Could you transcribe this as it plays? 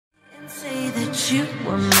that you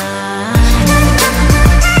were mine.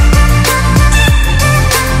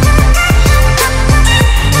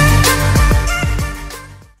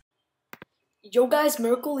 Yo guys,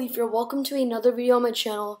 Miracle Leaf here. Welcome to another video on my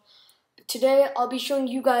channel. Today I'll be showing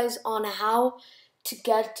you guys on how to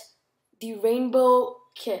get the rainbow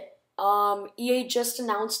kit. EA just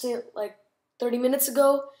announced it like 30 minutes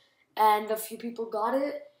ago and a few people got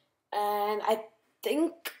it, and I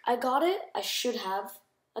think I got it. I should have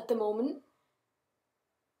at the moment.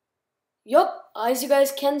 Yup, as you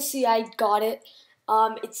guys can see, I got it.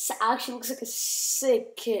 It actually looks like a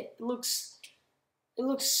sick kit. It looks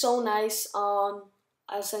so nice. I'll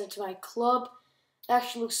send it to my club. It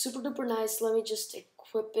actually looks super duper nice. Let me just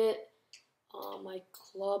equip it. My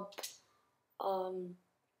club.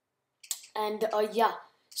 Yeah.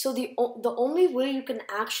 So the only way you can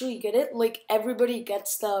actually get it, like everybody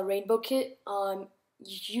gets the rainbow kit,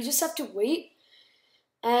 you just have to wait.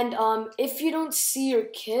 And if you don't see your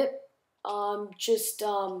kit, where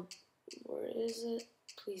is it?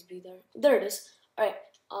 Please be there. There it is. All right.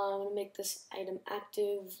 I'm gonna make this item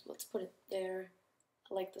active. Let's put it there.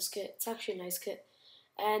 I like this kit. It's actually a nice kit.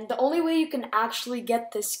 And the only way you can actually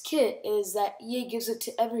get this kit is that EA gives it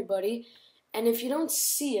to everybody. And if you don't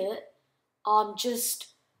see it,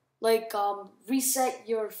 just reset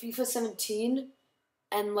your FIFA 17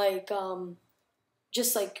 and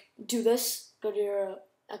just do this. Go to your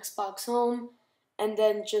Xbox home and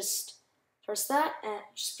then just press that and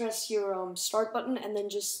just press your start button and then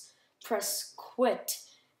just press quit.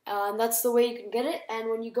 And that's the way you can get it. And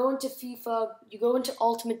when you go into FIFA, you go into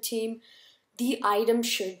Ultimate Team, the item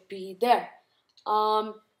should be there.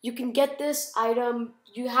 You can get this item,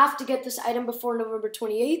 you have to get this item before November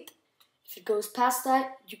 28th. If it goes past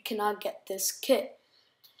that, you cannot get this kit.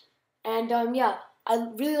 And yeah, I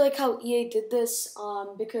really like how EA did this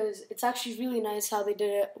because it's actually really nice how they did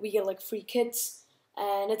it. We get like free kits,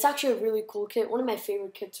 and it's actually a really cool kit, one of my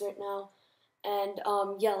favorite kits right now. And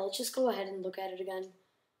yeah, let's just go ahead and look at it again.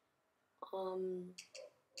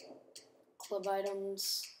 Club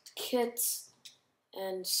items, kits,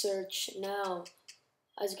 and search now.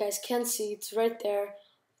 As you guys can see, it's right there.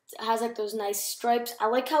 It has like those nice stripes. I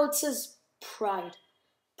like how it says Pride.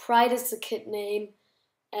 Pride is the kit name.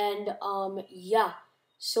 And yeah,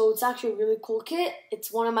 so it's actually a really cool kit.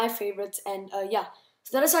 It's one of my favorites. And yeah,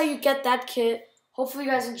 so that is how you get that kit. Hopefully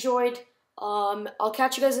you guys enjoyed. I'll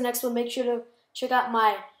catch you guys in the next one. Make sure to check out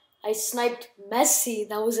I sniped Messi.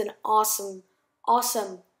 That was an awesome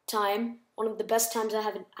time. One of the best times I've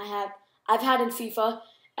had in FIFA.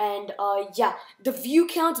 And yeah, the view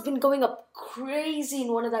count's been going up crazy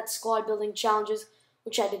in one of that squad building challenges,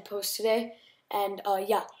 which I did post today. And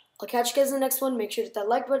yeah, I'll catch you guys in the next one. Make sure to hit that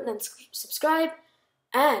like button and subscribe.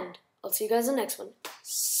 And I'll see you guys in the next one.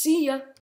 See ya.